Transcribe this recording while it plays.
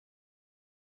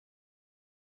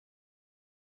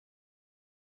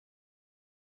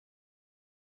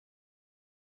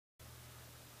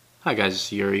Hi guys,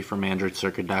 it's Yuri from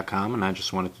androidcircuit.com, and I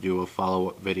just wanted to do a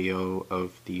follow-up video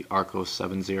of the Archos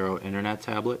 7.0 internet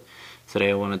tablet.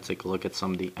 Today I want to take a look at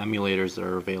some of the emulators that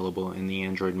are available in the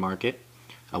Android market.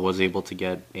 I was able to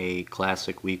get a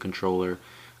classic Wii controller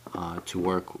to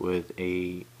work with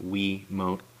a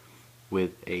Wiimote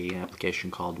with an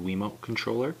application called Wiimote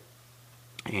Controller,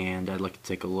 and I'd like to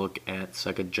take a look at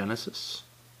Sega Genesis,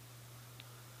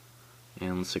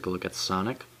 and let's take a look at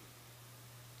Sonic.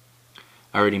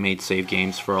 I already made save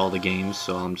games for all the games,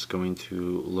 so I'm just going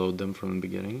to load them from the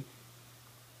beginning.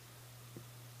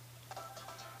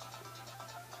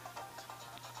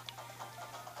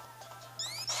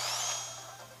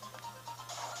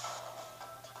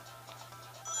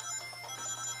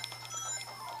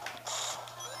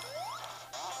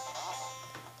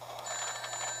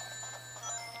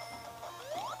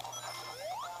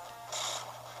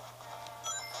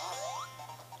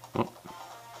 Oh.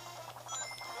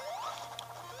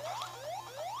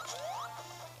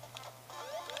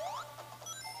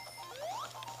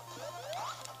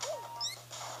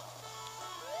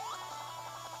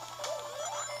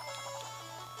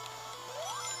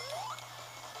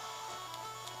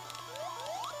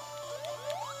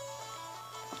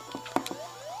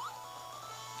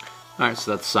 Alright,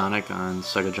 so that's Sonic on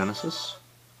Sega Genesis.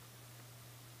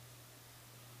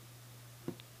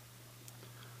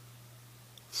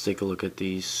 Let's take a look at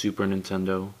the Super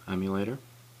Nintendo emulator.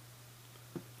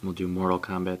 We'll do Mortal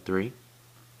Kombat 3.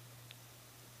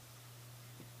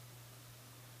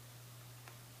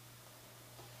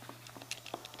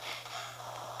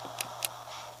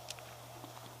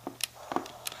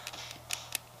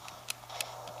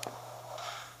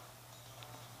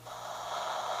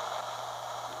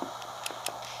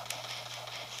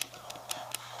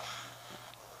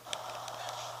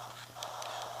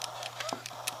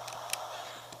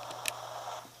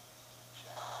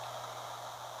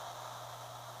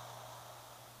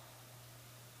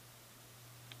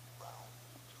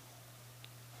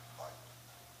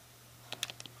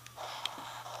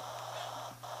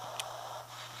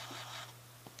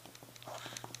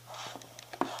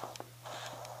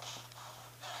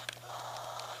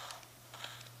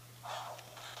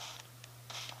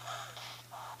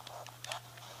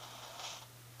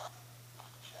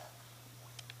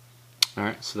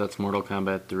 Alright, so that's Mortal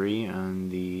Kombat 3 on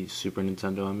the Super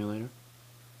Nintendo emulator.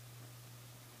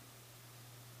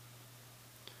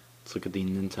 Let's look at the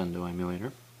Nintendo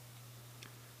emulator.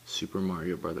 Super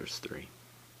Mario Bros. 3.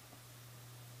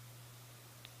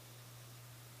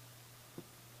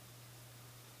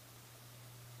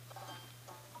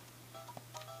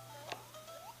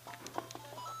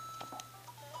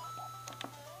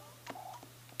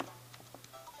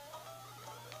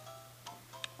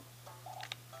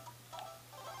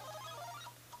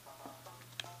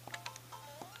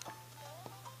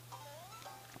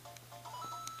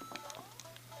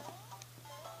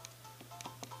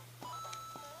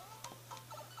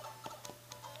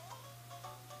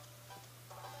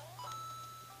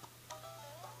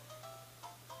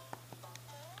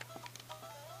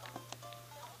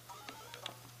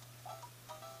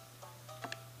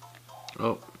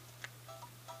 Oh.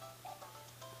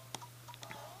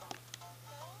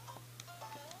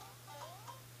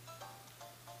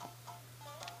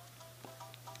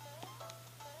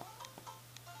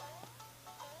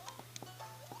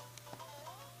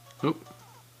 Oop.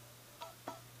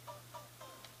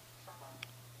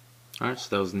 Alright,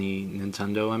 so that was the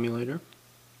Nintendo emulator.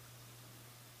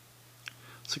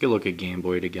 Let's take a look at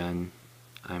Gameboid again.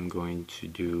 I'm going to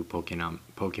do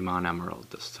Pokemon Emerald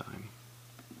this time.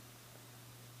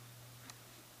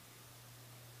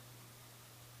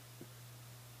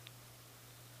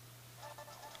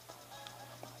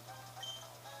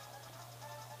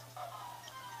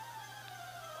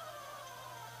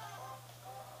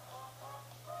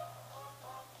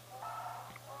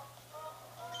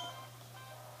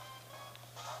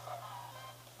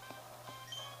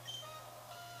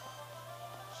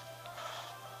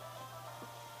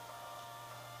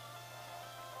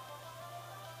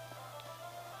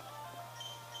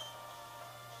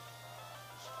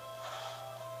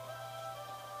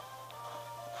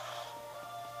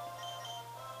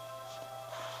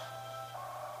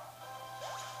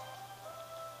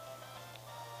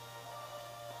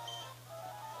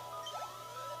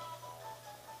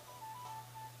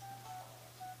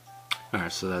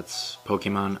 Alright, so that's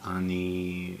Pokemon on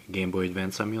the Game Boy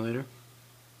Advance emulator.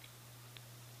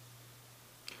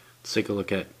 Let's take a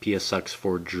look at PSX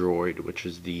for Droid, which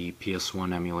is the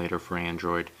PS1 emulator for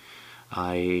Android.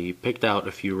 I picked out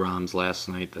a few ROMs last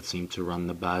night that seemed to run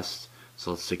the best,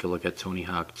 so let's take a look at Tony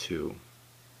Hawk 2.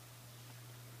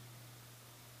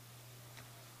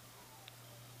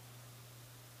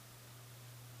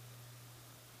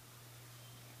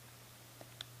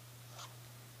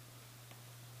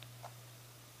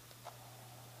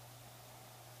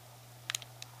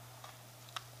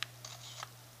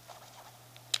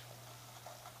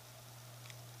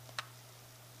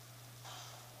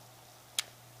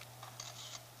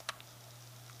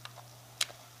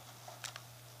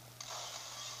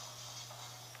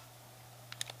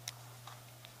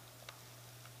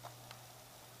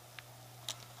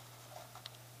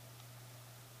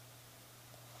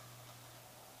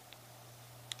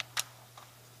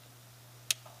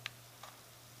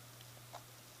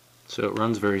 So it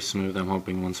runs very smooth. I'm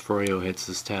hoping once Froyo hits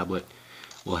this tablet,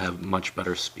 we'll have much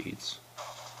better speeds.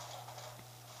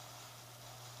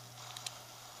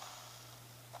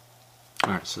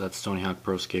 Alright, so that's Tony Hawk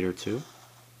Pro Skater 2.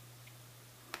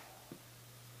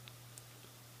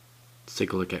 Let's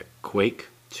take a look at Quake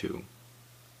 2.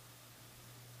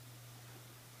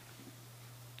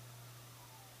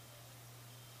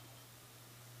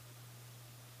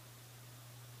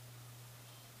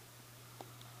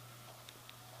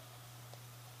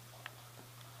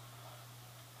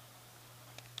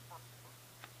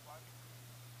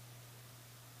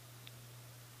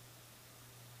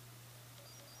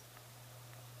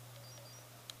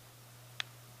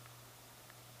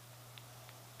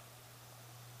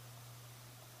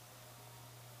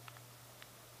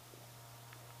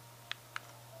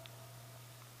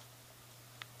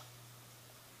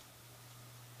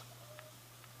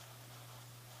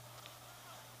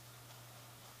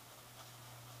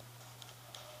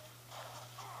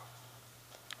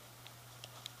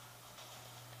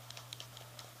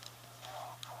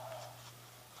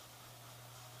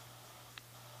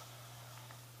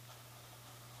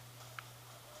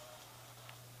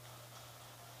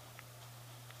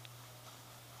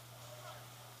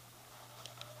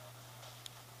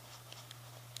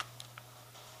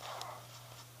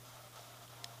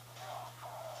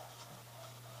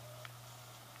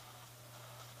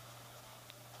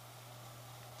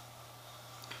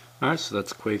 Alright, so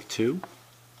that's Quake 2.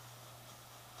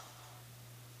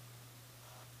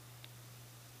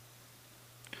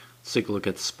 Let's take a look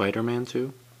at Spider-Man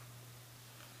 2.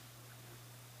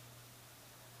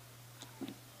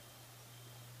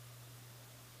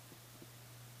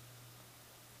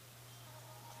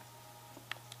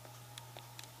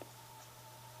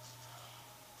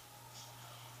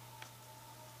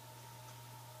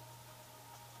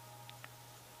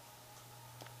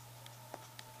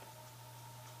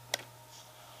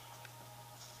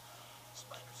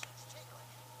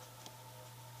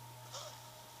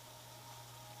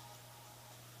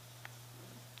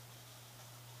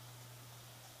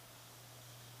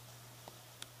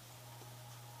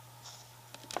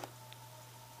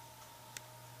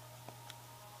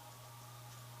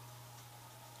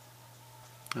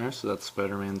 Alright, so that's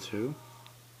Spider-Man 2.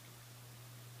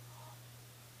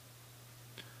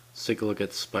 Let's take a look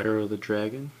at Spyro the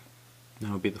Dragon.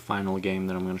 That will be the final game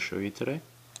that I'm going to show you today.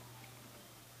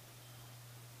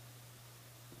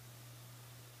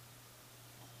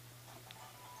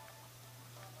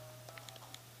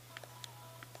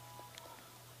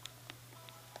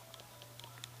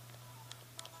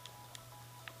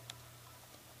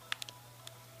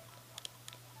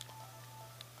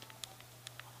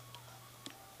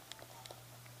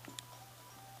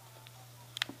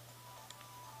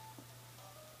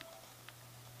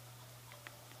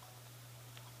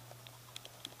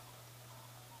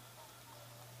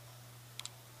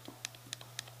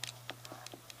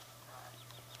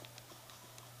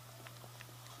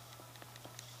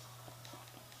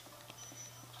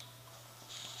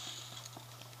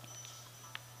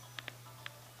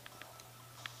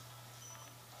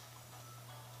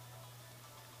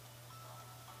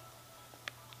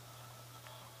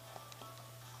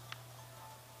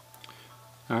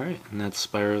 Alright, and that's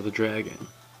Spyro the Dragon.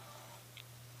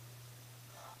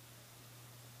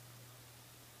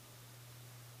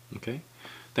 Okay,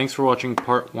 thanks for watching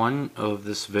part 1 of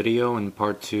this video. In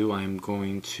part 2 I'm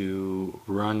going to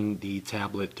run the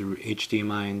tablet through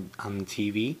HDMI on the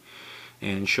TV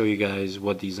and show you guys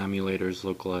what these emulators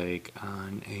look like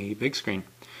on a big screen.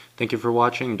 Thank you for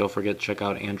watching. Don't forget to check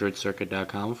out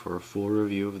androidcircuit.com for a full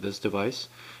review of this device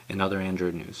and other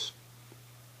Android news.